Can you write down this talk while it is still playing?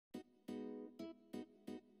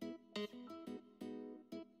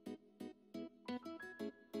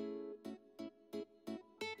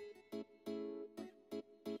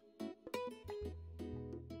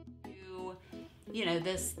you know,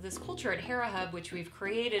 this culture at Hera Hub, which we've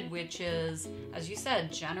created, which is, as you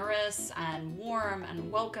said, generous and warm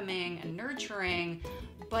and welcoming and nurturing,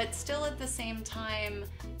 but still at the same time,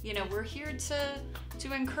 you know, we're here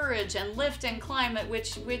to encourage and lift and climb it,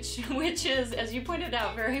 which is, as you pointed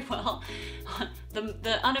out very well,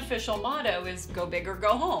 the unofficial motto is go big or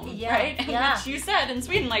go home, right? And which you said in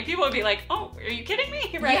Sweden, like people would be like, oh, are you kidding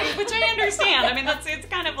me, right? Yeah. Which I understand. I mean, it's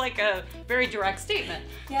kind of like a very direct statement.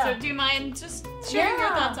 Yeah. So do you mind just sharing your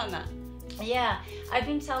thoughts on that? Yeah, I've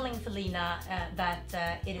been telling Felena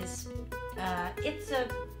that it's a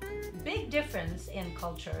big difference in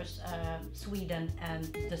cultures, Sweden and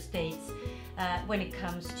the States, when it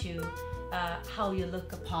comes to how you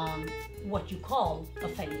look upon what you call a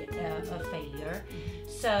failure.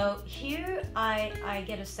 So here I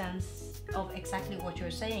get a sense of exactly what you're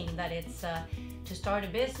saying, that it's to start a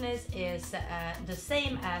business is the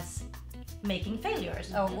same as making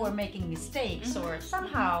failures or making mistakes, or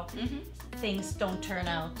somehow things don't turn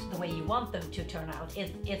out the way you want them to turn out.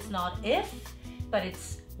 It's not if, but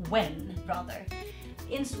it's when, rather.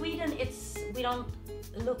 In Sweden, we don't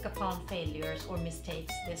look upon failures or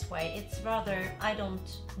mistakes this way. It's rather, I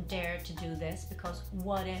don't dare to do this because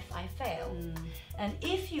what if I fail? And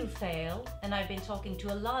if you fail, and I've been talking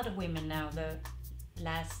to a lot of women now the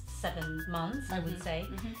last 7 months, I would say,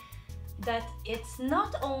 that it's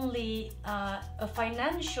not only a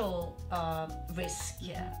financial risk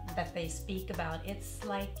that they speak about. It's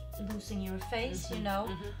like losing your face, you know.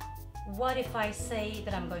 What if I say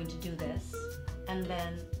that I'm going to do this and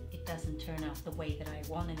then it doesn't turn out the way that I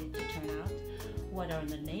wanted it to turn out? What are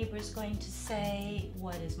the neighbors going to say?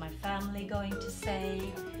 What is my family going to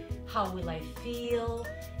say? How will I feel?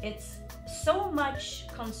 It's so much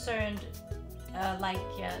concerned, like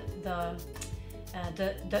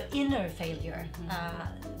the inner failure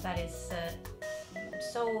that is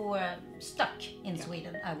so stuck in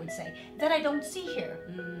Sweden, I would say, that I don't see here.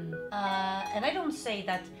 And I don't say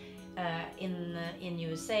that in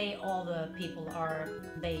USA all the people are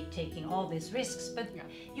taking all these risks, but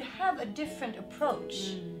you have a different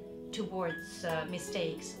approach towards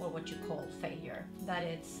mistakes, or what you call failure, that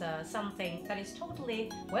it's something that is totally,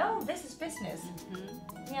 well, this is business.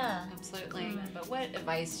 Yeah, absolutely. But what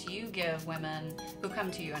advice do you give women who come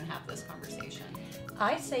to you and have this conversation?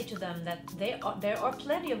 I say to them that there are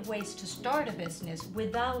plenty of ways to start a business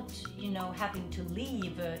without, you know, having to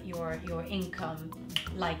leave your income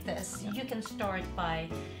like this. You can start by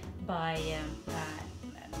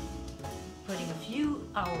putting a few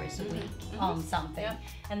hours a week on something,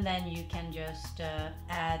 and then you can just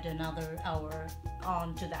add another hour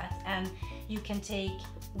on to that, and you can take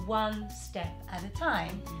one step at a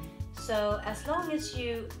time. So as long as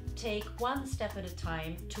you take one step at a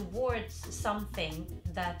time towards something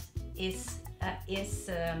that is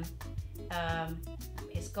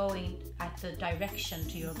going at the direction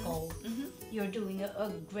to your goal, you're doing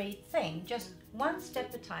a great thing. Just one step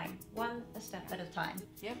at a time, one step at a time.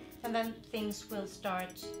 And then things will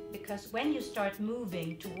start, because when you start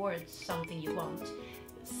moving towards something you want,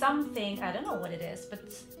 something, I don't know what it is,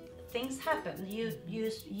 but things happen.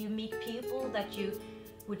 You meet people that you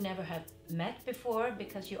would never have met before,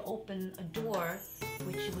 because you open a door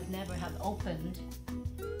which you would never have opened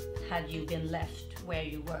had you been left where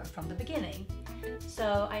you were from the beginning.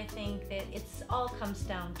 So I think that it's all comes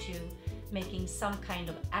down to making some kind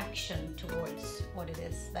of action towards what it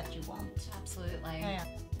is that you want. Absolutely. Yeah.